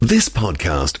This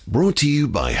podcast brought to you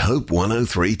by Hope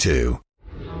 1032.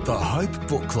 The Hope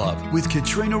Book Club with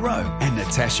Katrina Roe and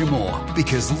Natasha Moore,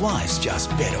 because life's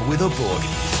just better with a book.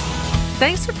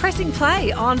 Thanks for pressing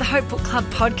play on the Hope Book Club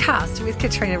podcast with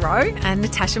Katrina Roe and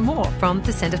Natasha Moore from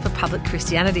the Centre for Public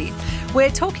Christianity.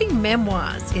 We're talking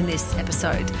memoirs in this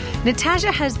episode.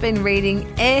 Natasha has been reading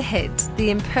Airhead, The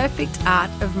Imperfect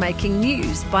Art of Making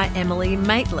News by Emily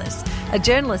Maitlis, a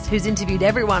journalist who's interviewed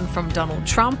everyone from Donald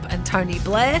Trump and Tony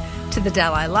Blair to the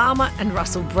Dalai Lama and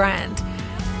Russell Brand.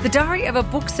 The Diary of a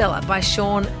Bookseller by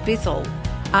Sean Bithell.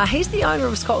 He's the owner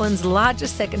of Scotland's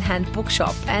largest second-hand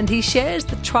bookshop, and he shares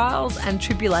the trials and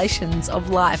tribulations of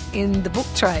life in the book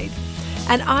trade.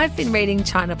 And I've been reading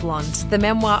China Blonde, the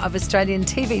memoir of Australian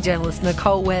TV journalist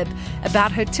Nicole Webb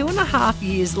about her 2.5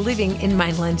 years living in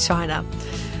mainland China.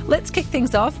 Let's kick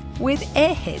things off with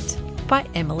Airhead by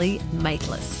Emily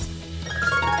Maitlis.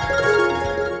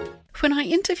 When I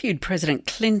interviewed President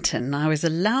Clinton, I was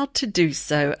allowed to do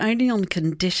so only on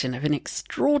condition of an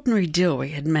extraordinary deal we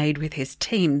had made with his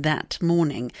team that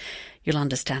morning. You'll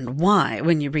understand why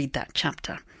when you read that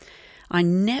chapter. I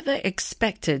never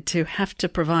expected to have to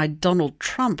provide Donald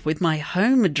Trump with my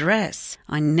home address.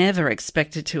 I never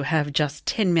expected to have just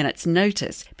 10 minutes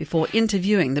notice before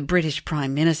interviewing the British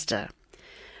Prime Minister.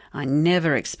 I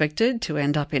never expected to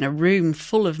end up in a room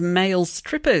full of male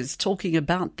strippers talking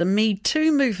about the Me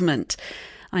Too movement.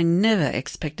 I never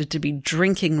expected to be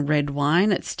drinking red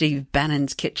wine at Steve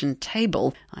Bannon's kitchen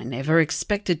table. I never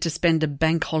expected to spend a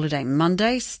bank holiday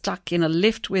Monday stuck in a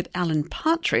lift with Alan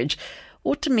Partridge,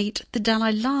 or to meet the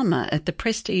Dalai Lama at the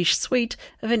prestige suite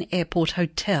of an airport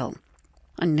hotel.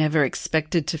 I never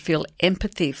expected to feel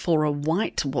empathy for a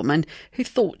white woman who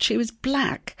thought she was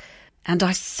black. And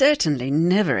I certainly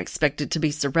never expected to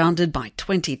be surrounded by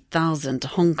 20,000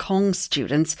 Hong Kong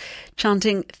students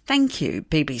chanting "Thank you,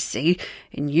 BBC"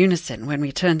 in unison when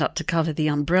we turned up to cover the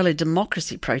Umbrella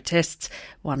Democracy protests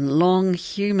one long,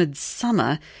 humid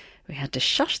summer. We had to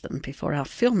shush them before our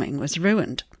filming was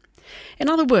ruined. In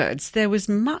other words, there was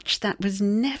much that was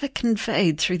never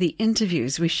conveyed through the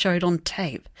interviews we showed on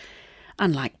tape.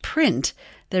 Unlike print,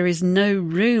 there is no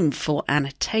room for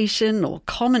annotation or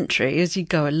commentary as you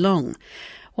go along.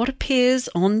 What appears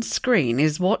on screen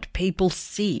is what people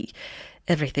see.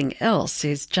 Everything else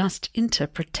is just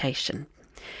interpretation.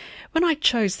 When I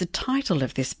chose the title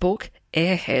of this book,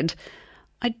 Airhead,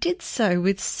 I did so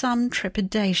with some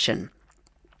trepidation.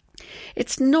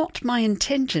 It's not my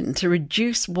intention to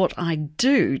reduce what I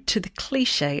do to the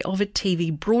cliché of a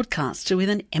TV broadcaster with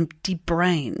an empty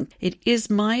brain. It is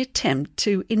my attempt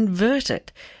to invert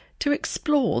it, to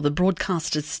explore the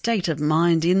broadcaster's state of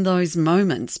mind in those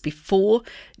moments before,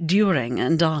 during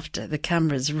and after the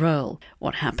cameras roll.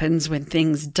 What happens when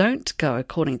things don't go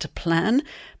according to plan,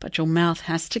 but your mouth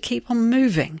has to keep on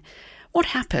moving? What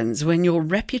happens when your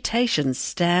reputation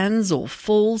stands or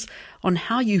falls on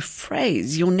how you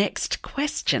phrase your next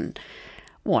question?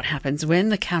 What happens when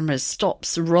the camera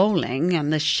stops rolling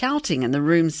and the shouting in the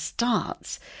room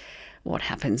starts? What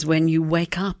happens when you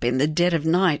wake up in the dead of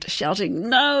night shouting,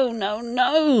 "No, no,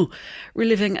 no,"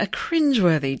 reliving a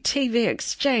cringeworthy TV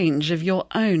exchange of your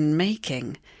own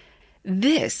making?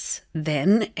 This,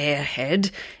 then,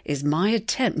 Airhead, is my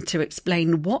attempt to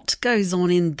explain what goes on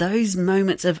in those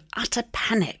moments of utter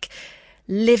panic,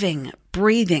 living,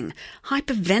 breathing,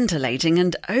 hyperventilating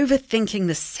and overthinking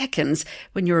the seconds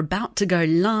when you're about to go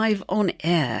live on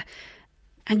air,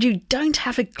 and you don't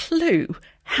have a clue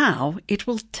how it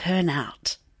will turn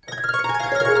out.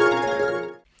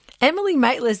 Emily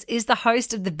Maitlis is the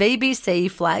host of the BBC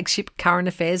flagship current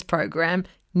affairs program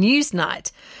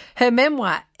Newsnight. Her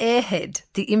memoir, Airhead,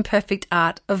 The Imperfect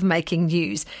Art of Making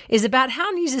News, is about how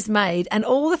news is made and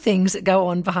all the things that go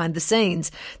on behind the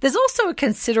scenes. There's also a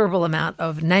considerable amount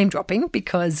of name-dropping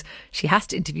because she has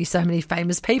to interview so many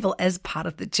famous people as part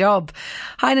of the job.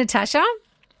 Hi, Natasha.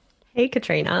 Hey,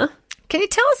 Katrina. Can you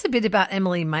tell us a bit about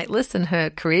Emily Maitlis and her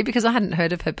career? Because I hadn't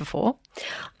heard of her before.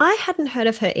 I hadn't heard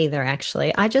of her either,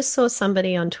 actually. I just saw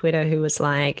somebody on Twitter who was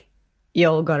like,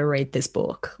 "Y'all got to read this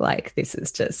book. Like, this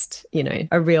is just,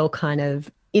 a real kind of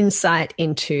insight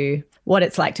into what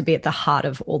it's like to be at the heart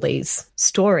of all these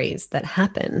stories that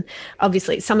happen."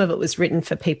 Obviously, some of it was written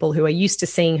for people who are used to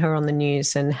seeing her on the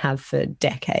news and have for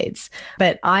decades.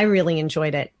 But I really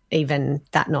enjoyed it even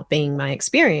that not being my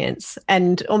experience.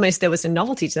 And almost there was a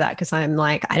novelty to that because I'm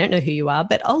like, I don't know who you are,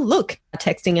 but oh, look,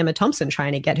 texting Emma Thompson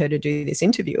trying to get her to do this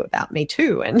interview about me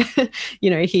too. And,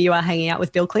 here you are hanging out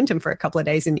with Bill Clinton for a couple of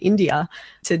days in India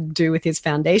to do with his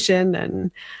foundation.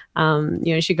 And,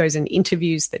 she goes and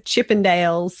interviews the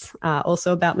Chippendales,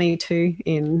 also about me too,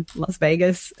 in Las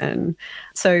Vegas. And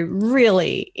so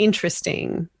really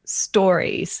interesting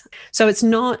stories. So it's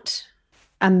not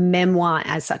a memoir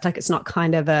as such, like it's not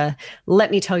kind of a, let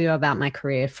me tell you about my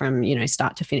career from,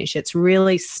 start to finish. It's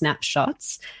really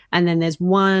snapshots. And then there's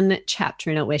one chapter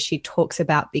in it where she talks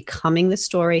about becoming the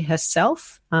story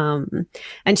herself. And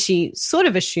she sort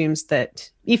of assumes that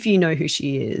if you know who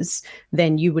she is,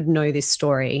 then you would know this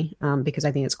story, because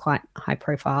I think it's quite high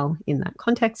profile in that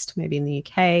context, maybe in the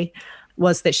UK,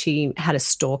 was that she had a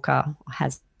stalker, or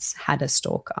has had a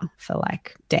stalker for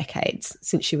like decades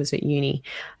since she was at uni.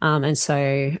 And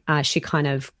so she kind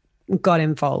of got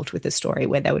involved with the story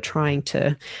where they were trying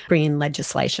to bring in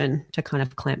legislation to kind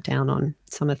of clamp down on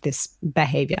some of this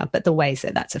behavior, but the ways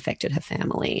that that's affected her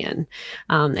family.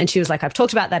 And she was like, I've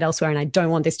talked about that elsewhere and I don't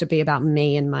want this to be about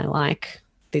me and my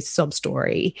this sob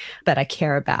story, but I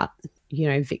care about,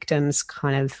 victims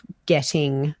kind of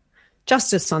getting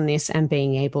justice on this and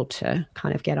being able to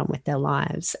kind of get on with their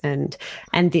lives. And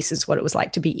this is what it was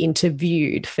like to be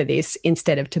interviewed for this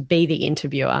instead of to be the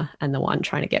interviewer and the one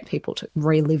trying to get people to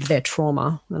relive their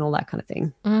trauma and all that kind of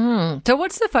thing. So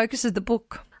what's the focus of the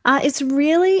book? It's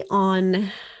really on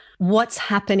what's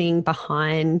happening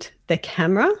behind the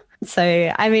camera.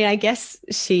 So, I guess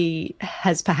she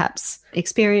has perhaps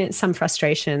experienced some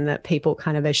frustration that people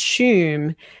kind of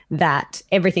assume that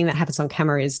everything that happens on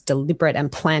camera is deliberate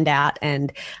and planned out.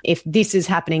 And if this is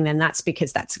happening, then that's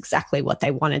because that's exactly what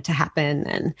they wanted to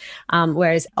happen. And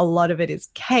whereas a lot of it is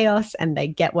chaos and they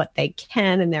get what they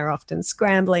can and they're often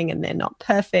scrambling and they're not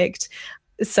perfect.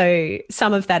 So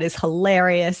some of that is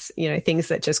hilarious, things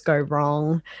that just go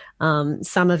wrong.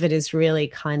 Some of it is really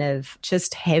kind of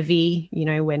just heavy,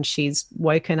 when she's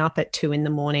woken up at 2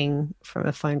 a.m. from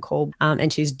a phone call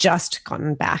and she's just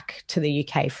gotten back to the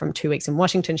UK from 2 weeks in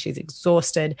Washington. She's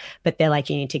exhausted, but they're like,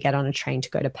 you need to get on a train to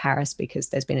go to Paris because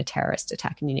there's been a terrorist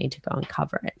attack and you need to go and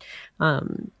cover it.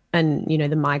 And,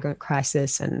 the migrant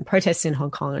crisis and protests in Hong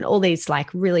Kong and all these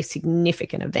like really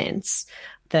significant events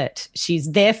that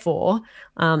she's there for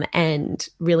and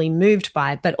really moved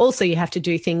by. But also you have to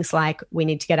do things like we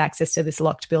need to get access to this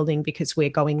locked building because we're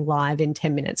going live in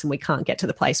 10 minutes and we can't get to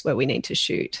the place where we need to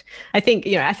shoot. I think,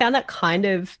 I found that kind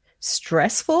of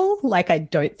stressful. Like I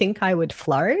don't think I would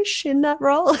flourish in that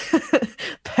role,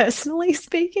 personally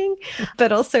speaking,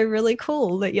 but also really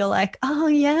cool that you're like, oh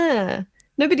yeah,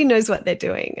 nobody knows what they're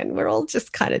doing and we're all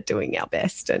just kind of doing our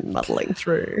best and muddling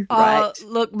through, right?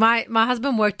 Look, my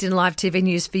husband worked in live TV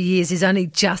news for years. He's only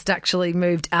just actually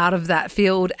moved out of that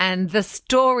field, and the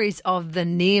stories of the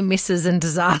near misses and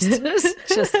disasters,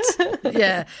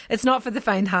 it's not for the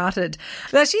faint-hearted.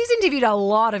 Now, she's interviewed a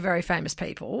lot of very famous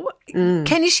people. Can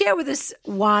you share with us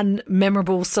one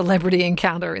memorable celebrity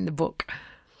encounter in the book?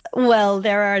 Well,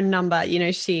 there are a number.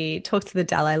 She talked to the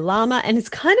Dalai Lama and it's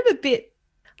kind of a bit,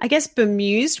 I guess,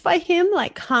 bemused by him,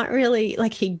 can't really,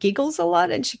 he giggles a lot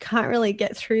and she can't really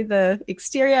get through the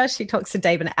exterior. She talks to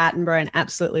David Attenborough and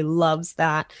absolutely loves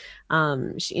that.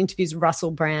 She interviews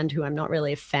Russell Brand, who I'm not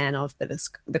really a fan of, but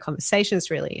the conversation is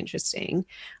really interesting.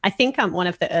 I think one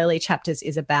of the early chapters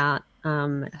is about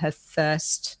her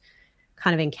first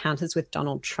kind of encounters with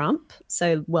Donald Trump.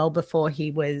 So well before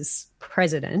he was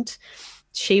president,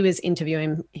 she was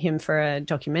interviewing him for a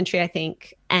documentary, I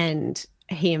think, and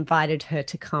he invited her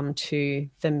to come to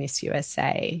the Miss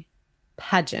USA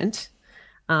pageant,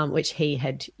 which he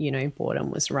had, bought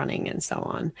and was running and so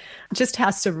on. Just how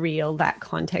surreal that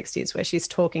context is where she's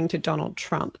talking to Donald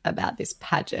Trump about this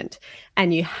pageant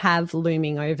and you have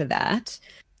looming over that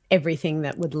everything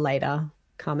that would later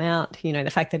come out, the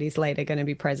fact that he's later going to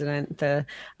be president, the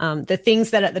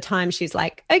things that at the time she's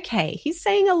like, okay, he's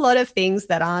saying a lot of things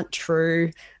that aren't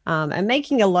true and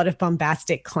making a lot of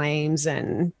bombastic claims.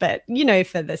 But,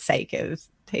 for the sake of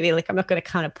TV, I'm not going to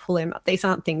kind of pull him up. These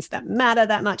aren't things that matter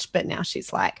that much. But now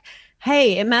she's like,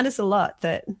 hey, it matters a lot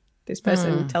that this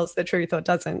person tells the truth or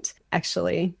doesn't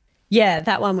actually. Yeah,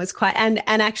 that one was quite, and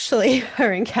actually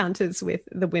her encounters with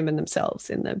the women themselves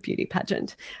in the beauty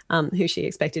pageant, who she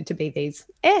expected to be these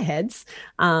airheads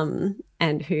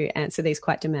and who answer these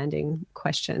quite demanding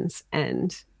questions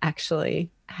and actually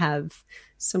have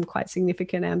some quite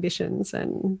significant ambitions,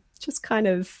 and just kind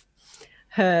of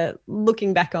her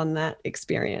looking back on that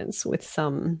experience with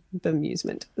some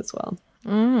bemusement as well.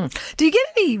 Do you get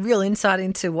any real insight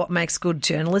into what makes good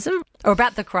journalism or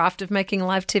about the craft of making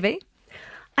live TV?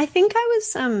 I think I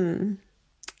was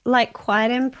like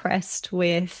quite impressed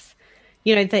with,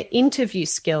 you know, the interview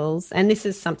skills. And this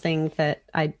is something that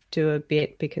I do a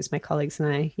bit because my colleagues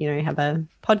and I, you know, have a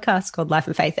podcast called Life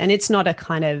and Faith. And it's not a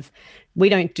kind of, we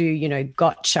don't do, you know,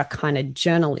 gotcha kind of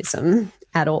journalism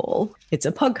at all. It's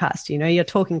a podcast, you know, you're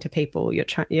talking to people, you're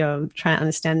trying to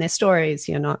understand their stories.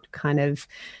 You're not kind of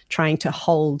trying to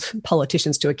hold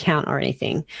politicians to account or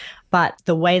anything. But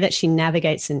the way that she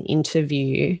navigates an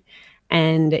interview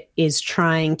and is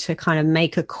trying to kind of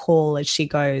make a call as she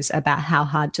goes about how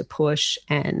hard to push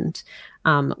and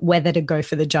whether to go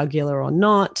for the jugular or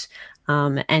not,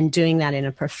 and doing that in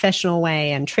a professional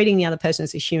way and treating the other person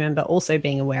as a human, but also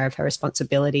being aware of her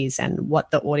responsibilities and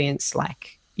what the audience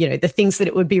like, you know, the things that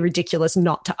it would be ridiculous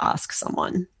not to ask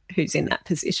someone who's in that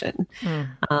position.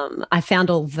 I found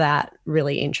all that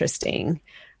really interesting.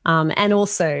 And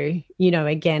also, you know,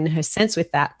 again, her sense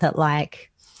with that like,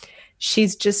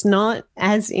 she's just not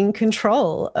as in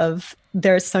control of,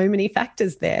 there are so many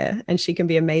factors there and she can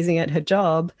be amazing at her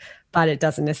job, but it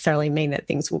doesn't necessarily mean that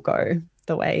things will go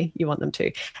the way you want them to.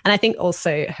 And I think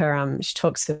also her, she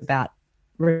talks about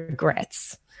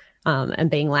regrets and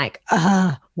being like,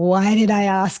 why did I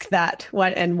ask that?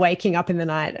 And waking up in the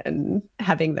night and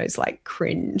having those like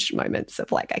cringe moments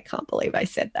of like, I can't believe I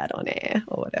said that on air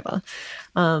or whatever.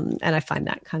 And I find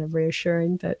that kind of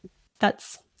reassuring that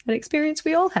that's an experience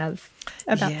we all have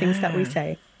about things that we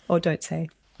say or don't say.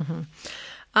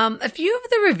 A few of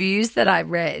the reviews that I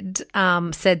read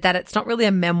said that it's not really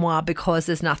a memoir because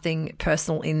there's nothing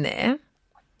personal in there.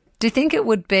 Do you think it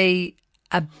would be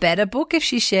a better book if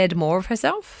she shared more of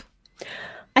herself?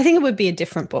 I think it would be a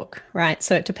different book, right?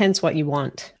 So it depends what you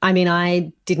want. I mean,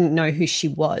 I didn't know who she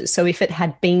was. So if it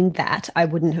had been that, I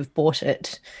wouldn't have bought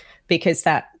it because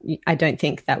I don't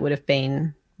think that would have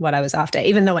been what I was after,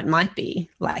 even though it might be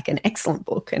like an excellent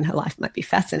book and her life might be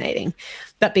fascinating.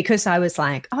 But because I was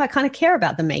like, I kind of care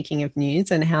about the making of news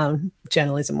and how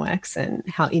journalism works and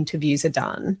how interviews are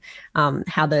done,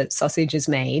 how the sausage is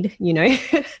made, you know.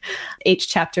 Each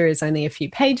chapter is only a few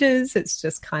pages. It's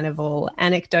just kind of all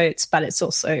anecdotes, but it's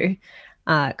also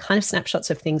kind of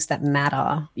snapshots of things that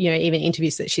matter, you know, even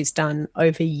interviews that she's done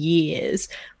over years,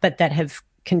 but that have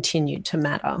continued to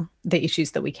matter, the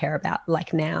issues that we care about,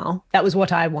 like now. That was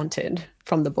what I wanted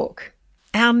from the book.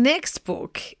 Our next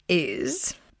book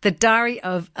is The Diary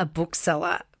of a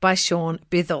Bookseller by Sean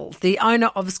Bithell. The owner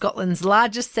of Scotland's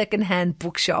largest second-hand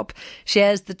bookshop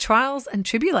shares the trials and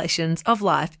tribulations of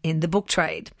life in the book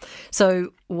trade.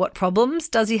 So what problems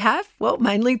does he have? Well,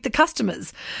 mainly the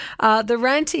customers. The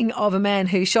ranting of a man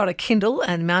who shot a Kindle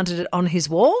and mounted it on his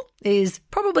wall is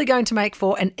probably going to make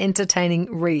for an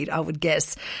entertaining read, I would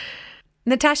guess.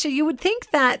 Natasha, you would think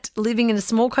that living in a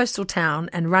small coastal town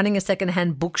and running a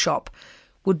second-hand bookshop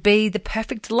would be the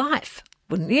perfect life,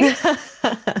 wouldn't you?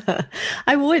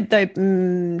 I would, though,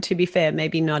 to be fair,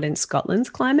 maybe not in Scotland's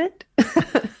climate.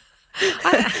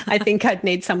 I think I'd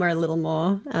need somewhere a little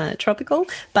more tropical.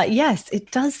 But yes, it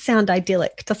does sound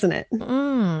idyllic, doesn't it?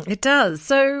 It does.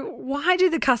 So why do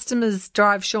the customers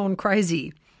drive Sean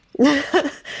crazy?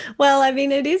 Well, I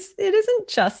mean, it isn't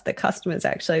just the customers,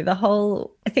 actually.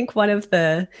 I think one of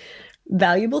the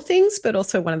valuable things, but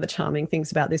also one of the charming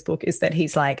things about this book is that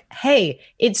he's like, hey,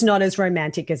 it's not as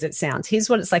romantic as it sounds. Here's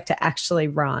what it's like to actually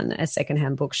run a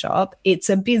secondhand bookshop. It's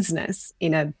a business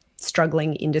in a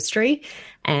struggling industry,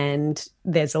 and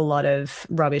there's a lot of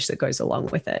rubbish that goes along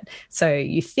with it. So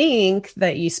you think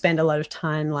that you spend a lot of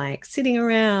time like sitting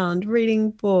around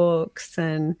reading books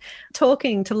and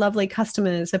talking to lovely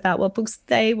customers about what books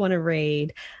they want to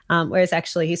read, whereas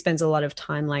actually he spends a lot of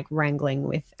time like wrangling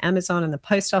with Amazon and the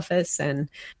post office and,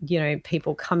 you know,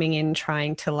 people coming in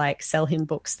trying to like sell him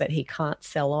books that he can't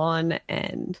sell on,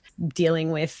 and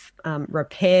dealing with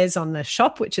repairs on the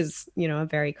shop, which is, you know, a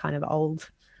very kind of old,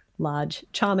 large,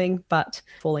 charming, but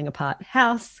falling apart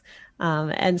house.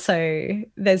 And so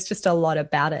there's just a lot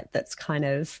about it that's kind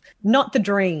of not the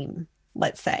dream,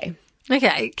 let's say.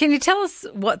 Okay. Can you tell us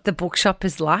what the bookshop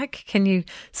is like? Can you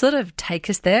sort of take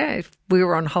us there? If we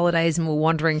were on holidays and we're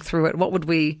wandering through it, what would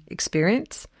we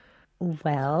experience?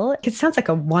 Well, it sounds like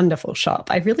a wonderful shop.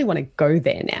 I really want to go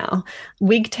there now.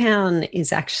 Wigtown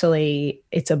is actually,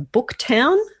 it's a book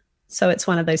town. So it's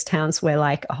one of those towns where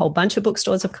like a whole bunch of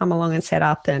bookstores have come along and set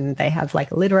up, and they have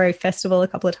like a literary festival a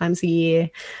couple of times a year.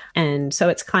 And so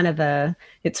it's kind of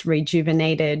it's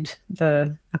rejuvenated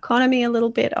the economy a little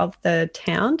bit of the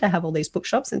town to have all these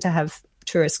bookshops and to have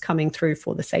tourists coming through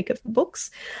for the sake of the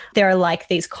books. There are like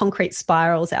these concrete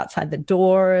spirals outside the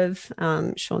door of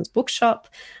Sean's bookshop,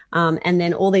 and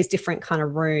then all these different kind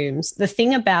of rooms. The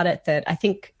thing about it that I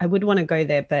think I would want to go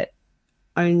there, but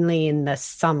only in the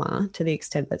summer, to the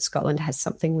extent that Scotland has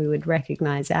something we would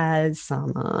recognise as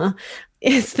summer,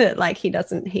 is that like he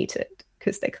doesn't heat it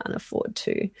because they can't afford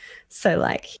to. So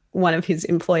like one of his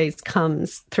employees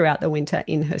comes throughout the winter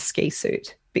in her ski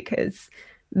suit because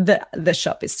the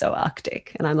shop is so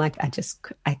Arctic. And I'm like, I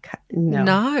can't,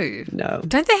 no.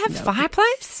 Don't they have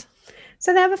fireplace?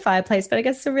 So they have a fireplace, but I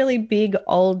guess it's a really big,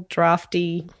 old,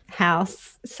 drafty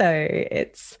house. So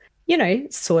it's, you know,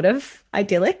 sort of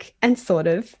idyllic and sort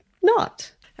of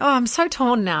not. Oh, I'm so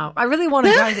torn now. I really want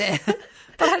to go there,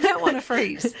 but I don't want to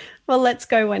freeze. Well, let's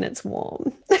go when it's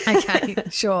warm. Okay,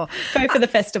 sure. Go for the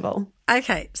festival.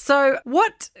 Okay, so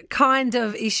what kind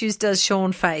of issues does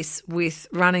Sean face with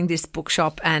running this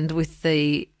bookshop and with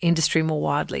the industry more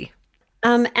widely?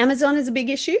 Amazon is a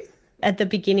big issue. At the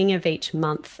beginning of each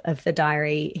month of the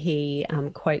diary, he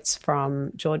quotes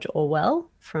from George Orwell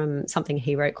from something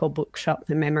he wrote called Bookshop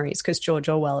and Memories, because George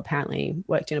Orwell apparently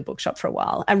worked in a bookshop for a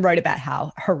while and wrote about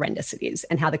how horrendous it is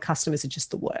and how the customers are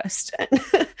just the worst.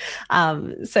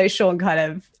 So Sean kind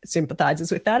of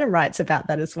sympathizes with that and writes about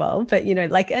that as well. But, you know,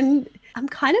 like, and I'm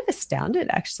kind of astounded,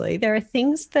 actually. There are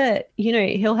things that, you know,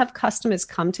 he'll have customers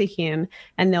come to him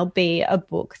and there'll be a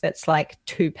book that's like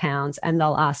 £2 and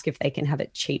they'll ask if they can have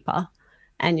it cheaper.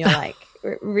 And you're like,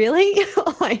 really?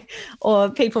 Or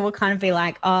people will kind of be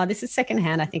like, oh, this is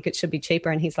secondhand. I think it should be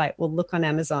cheaper. And he's like, well, look on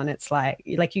Amazon. It's like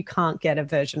you can't get a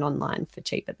version online for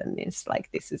cheaper than this.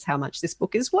 Like, this is how much this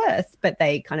book is worth. But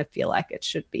they kind of feel like it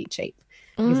should be cheap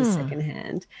because it's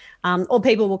secondhand. Or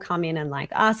people will come in and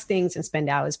like ask things and spend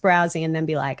hours browsing and then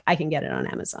be like, I can get it on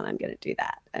Amazon. I'm going to do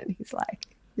that. And he's like,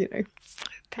 you know,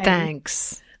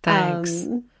 thanks.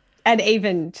 And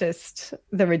even just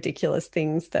the ridiculous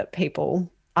things that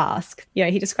people ask. You know,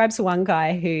 he describes one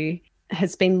guy who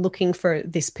has been looking for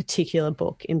this particular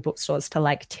book in bookstores for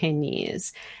like 10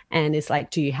 years and is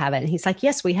like, do you have it? And he's like,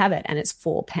 yes, we have it. And it's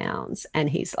 £4. And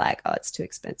he's like, oh, it's too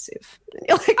expensive. And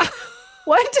you're like,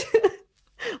 what?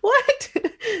 What?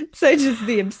 So just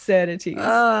the absurdities.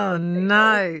 Oh,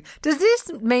 no. Does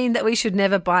this mean that we should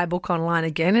never buy a book online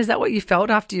again? Is that what you felt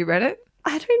after you read it?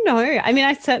 I don't know. I mean,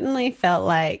 I certainly felt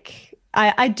like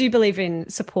I do believe in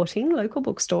supporting local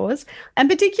bookstores, and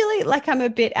particularly like I'm a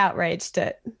bit outraged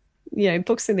at, you know,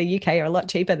 books in the UK are a lot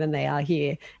cheaper than they are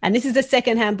here. And this is a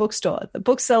secondhand bookstore. The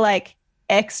books are like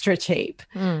extra cheap.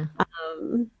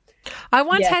 I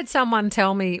once had someone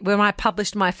tell me when I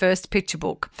published my first picture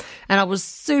book, and I was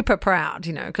super proud,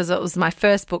 you know, because it was my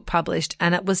first book published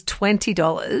and it was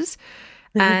 $20.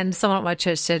 And someone at my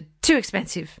church said, too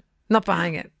expensive, not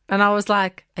buying it. And I was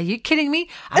like, are you kidding me?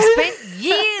 I spent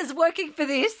years working for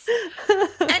this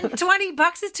and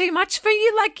 $20 is too much for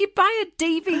you? Like, you buy a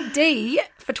DVD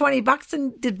for $20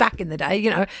 and did back in the day, you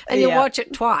know, and you watch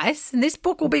it twice and this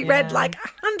book will be read like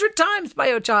 100 times by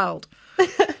your child.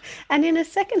 And in a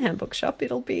secondhand bookshop,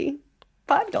 it'll be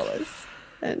 $5.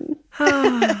 And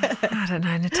I don't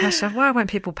know, Natasha. Why won't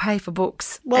people pay for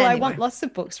books? Well, anyway. I want lots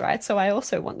of books, right? So I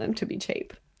also want them to be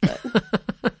cheap. But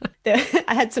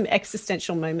I had some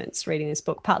existential moments reading this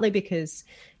book, partly because,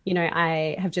 you know,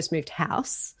 I have just moved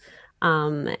house.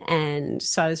 And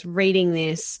so I was reading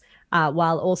this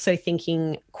while also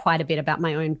thinking quite a bit about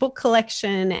my own book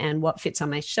collection and what fits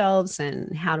on my shelves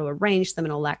and how to arrange them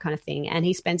and all that kind of thing. And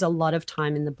he spends a lot of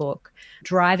time in the book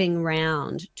driving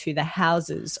around to the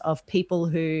houses of people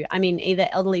who, I mean, either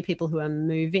elderly people who are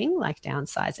moving, like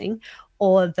downsizing,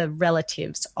 or the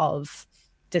relatives of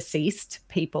deceased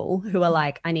people who are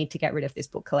like, I need to get rid of this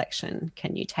book collection.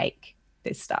 Can you take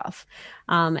this stuff?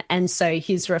 And so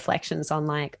his reflections on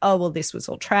like, oh, well, this was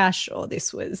all trash, or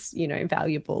this was, you know,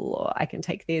 valuable, or I can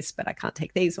take this, but I can't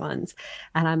take these ones.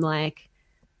 And I'm like,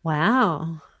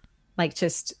 wow, like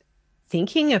just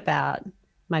thinking about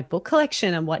my book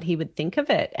collection and what he would think of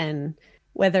it and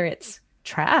whether it's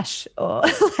trash or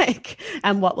like,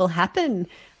 and what will happen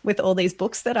with all these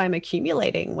books that I'm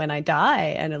accumulating when I die,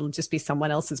 and it'll just be someone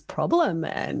else's problem.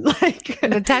 And like,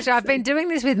 Natasha, I've been doing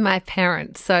this with my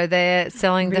parents. So they're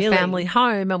selling the family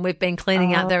home and we've been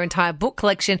cleaning out their entire book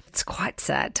collection. It's quite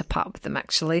sad to part with them,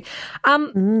 actually.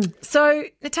 So,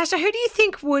 Natasha, who do you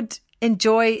think would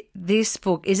enjoy this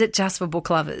book? Is it just for book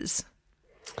lovers?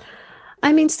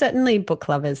 I mean, certainly book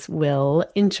lovers will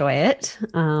enjoy it.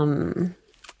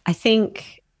 I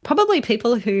think probably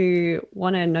people who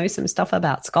want to know some stuff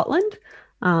about Scotland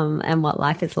and what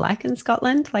life is like in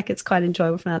Scotland. Like, it's quite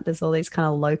enjoyable for that. There's all these kind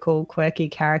of local quirky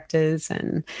characters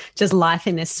and just life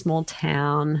in this small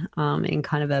town in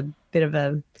kind of a bit of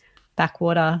a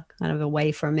backwater, kind of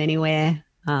away from anywhere.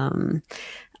 And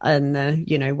the,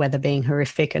 you know, weather being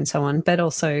horrific and so on, but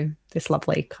also this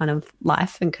lovely kind of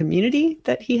life and community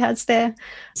that he has there.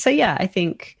 So, yeah, I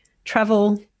think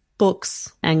travel,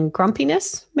 books and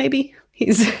grumpiness, maybe.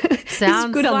 He's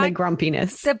good on the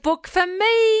grumpiness. The book for me.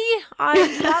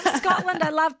 I love Scotland.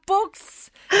 I love books.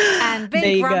 And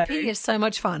being grumpy is so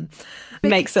much fun.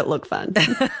 Makes it look fun.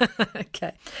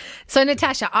 Okay. So,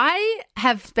 Natasha, I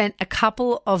have spent a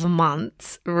couple of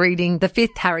months reading the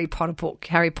 5th Harry Potter book,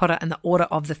 Harry Potter and the Order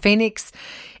of the Phoenix.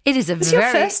 It is your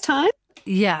first time?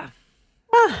 Yeah.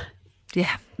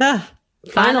 Yeah.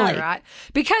 Finally. I know, right?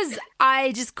 Because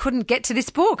I just couldn't get to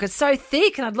this book. It's so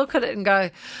thick, and I'd look at it and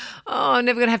go, oh, I'm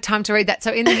never going to have time to read that.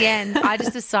 So in the end, I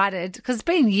just decided, because it's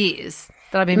been years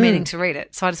that I've been meaning to read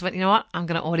it. So I just went, you know what, I'm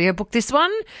going to audiobook this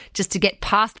one just to get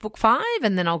past book 5,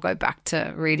 and then I'll go back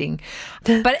to reading.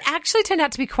 But it actually turned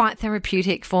out to be quite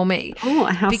therapeutic for me. Oh,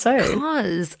 how so?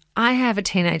 Because I have a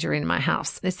teenager in my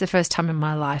house. It's the first time in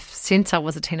my life since I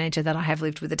was a teenager that I have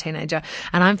lived with a teenager,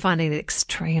 and I'm finding it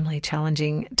extremely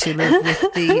challenging to live with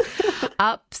the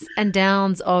ups and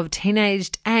downs of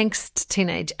teenage angst,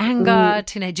 teenage anger,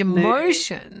 teenage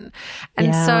emotion.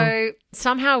 And so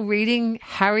somehow reading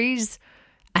Harry's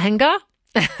anger,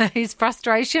 his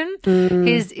frustration,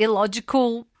 his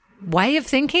illogical way of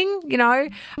thinking, you know,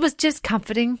 was just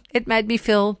comforting. It made me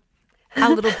feel a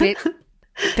little bit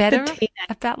better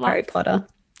about life. Harry Potter.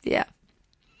 Yeah.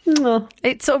 Oh.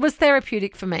 It was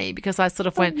therapeutic for me because I sort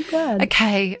of went,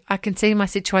 okay, I can see my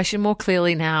situation more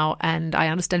clearly now, and I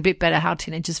understand a bit better how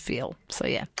teenagers feel. So,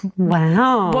 yeah.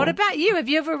 Wow. What about you? Have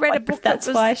you ever read a book that's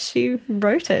why she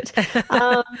wrote it?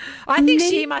 I think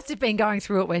she must have been going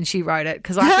through it when she wrote it,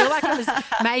 because I feel like it was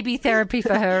maybe therapy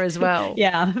for her as well.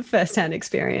 Yeah, first-hand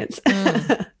experience.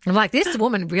 I'm like, this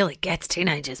woman really gets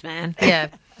teenagers, man. Yeah.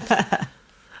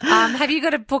 Have you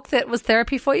got a book that was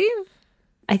therapy for you?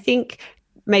 I think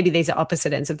maybe these are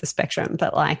opposite ends of the spectrum,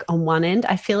 but like on one end,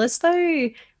 I feel as though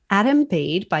Adam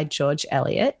Bede by George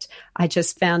Eliot, I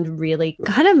just found really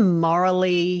kind of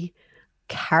morally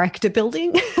character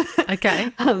building.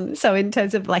 Okay. So in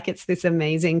terms of like, it's this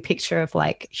amazing picture of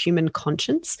like human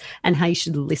conscience and how you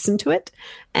should listen to it,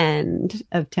 and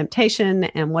of temptation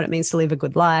and what it means to live a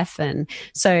good life. And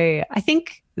so I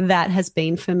think that has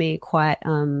been for me quite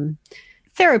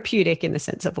therapeutic in the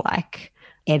sense of like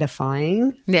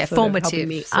edifying, formative, helping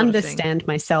me understand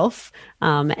myself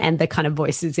and the kind of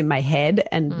voices in my head,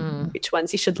 and which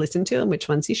ones you should listen to and which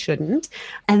ones you shouldn't.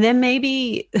 And then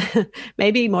maybe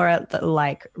more at the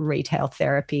like retail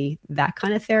therapy, that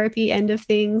kind of therapy end of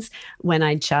things, when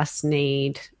I just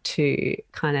need to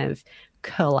kind of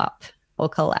curl up or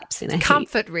collapse in a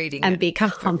comfort heap reading and be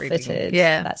comforted. Reading.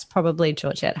 Yeah, that's probably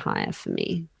Georgette Heyer for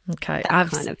me. Okay,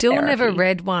 I've still never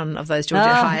read one of those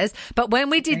Georgette Heyers, but when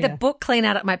we did the book clean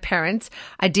out at my parents',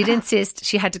 I did insist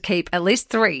she had to keep at least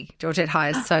 3 Georgette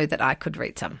Heyers so that I could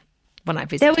read some when I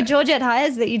visited. There were Georgette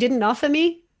Heyers that you didn't offer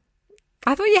me?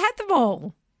 I thought you had them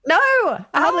all. No, I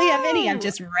hardly have any. I've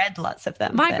just read lots of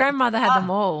them. My grandmother had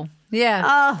them all. Yeah.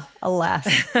 Oh, alas.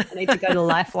 I need to go to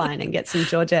Lifeline and get some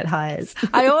Georgette Heyers.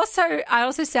 I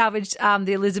also salvaged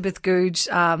the Elizabeth Googe,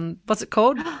 what's it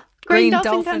called? Green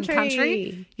Dolphin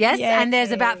Country. Yes, yay. And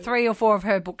there's about 3 or 4 of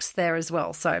her books there as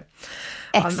well. So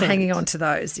excellent. I'm hanging on to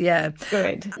those. Yeah.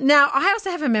 Good. Now, I also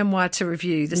have a memoir to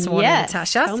review this morning,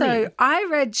 Natasha. So I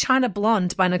read China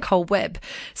Blonde by Nicole Webb.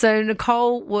 So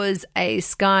Nicole was a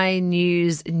Sky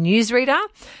News newsreader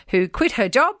who quit her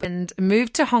job and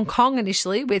moved to Hong Kong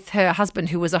initially with her husband,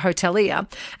 who was a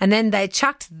hotelier. And then they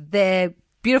chucked their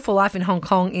beautiful life in Hong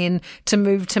Kong in to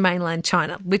move to mainland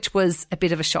China, which was a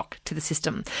bit of a shock to the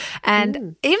system. And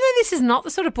even though this is not the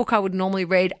sort of book I would normally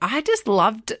read, I just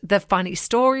loved the funny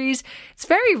stories. It's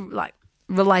very like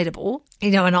relatable, you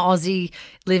know, an Aussie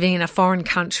living in a foreign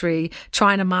country,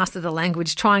 trying to master the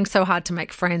language, trying so hard to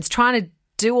make friends, trying to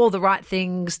do all the right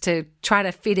things to try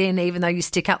to fit in even though you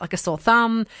stick out like a sore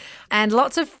thumb, and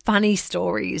lots of funny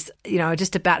stories, you know,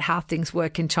 just about how things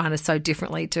work in China so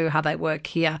differently to how they work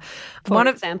here. For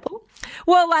example?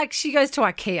 Well, like she goes to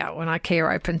IKEA when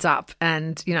IKEA opens up,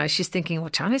 and, you know, she's thinking,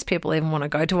 well, Chinese people even want to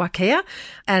go to IKEA?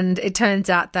 And it turns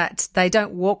out that they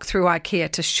don't walk through IKEA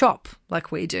to shop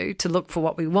like we do, to look for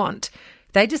what we want.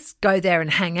 They just go there and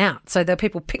hang out. So there are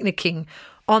people picnicking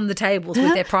on the tables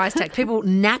with their price tag, people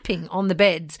napping on the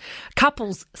beds,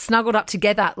 couples snuggled up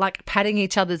together, like patting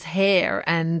each other's hair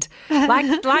and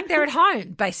like they're at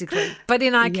home, basically, but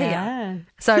in IKEA. Yeah.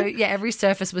 So, yeah, every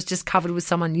surface was just covered with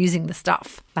someone using the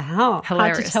stuff. Wow.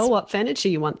 Hilarious. Hard to tell what furniture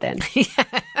you want then. Yeah.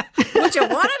 Well, Would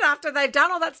you want it after they've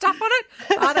done all that stuff on it?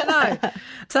 I don't know.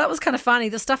 So that was kind of funny,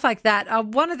 the stuff like that.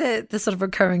 One of the sort of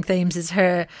recurring themes is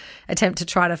her attempt to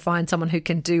try to find someone who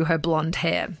can do her blonde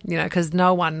hair, because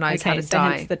no one knows how to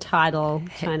dye. Hence the title,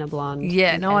 China Blonde.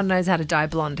 Yeah, no one knows how to dye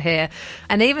blonde hair.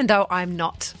 And even though I'm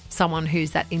not someone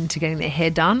who's that into getting their hair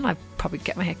done, I probably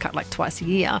get my hair cut like twice a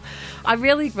year, I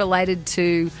really related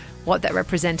to what that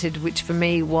represented, which for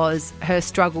me was her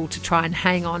struggle to try and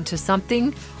hang on to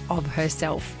something of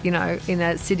herself, in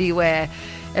a city where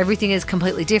everything is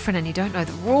completely different and you don't know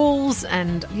the rules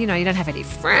and, you don't have any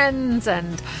friends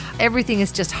and everything is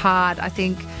just hard. I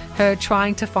think her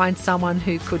trying to find someone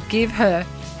who could give her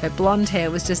blonde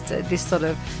hair was just this sort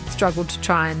of struggle to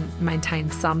try and maintain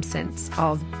some sense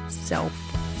of self.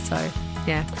 So,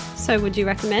 yeah. So would you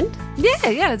recommend?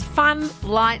 Yeah, it's fun,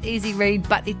 light, easy read,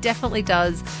 but it definitely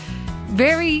does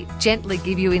very gently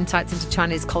give you insights into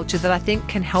Chinese culture that I think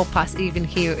can help us even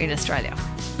here in Australia.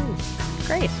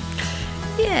 Great.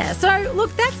 Yeah, so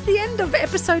look, that's the end of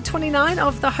episode 29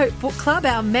 of the Hope Book Club,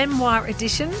 our memoir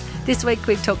edition. This week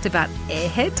we've talked about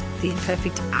Airhead, The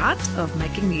Imperfect Art of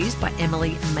Making News by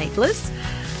Emily Maitlis,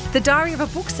 The Diary of a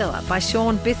Bookseller by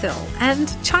Sean Bithell,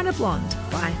 and China Blonde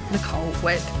by Nicole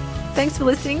Webb. Thanks for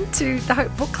listening to the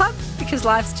Hope Book Club, because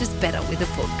life's just better with a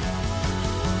book.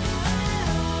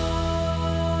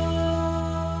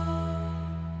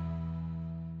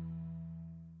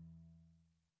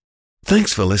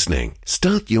 Thanks for listening.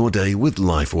 Start your day with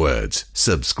life words.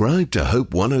 Subscribe to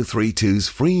Hope 1032's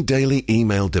free daily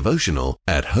email devotional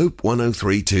at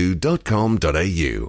hope1032.com.au.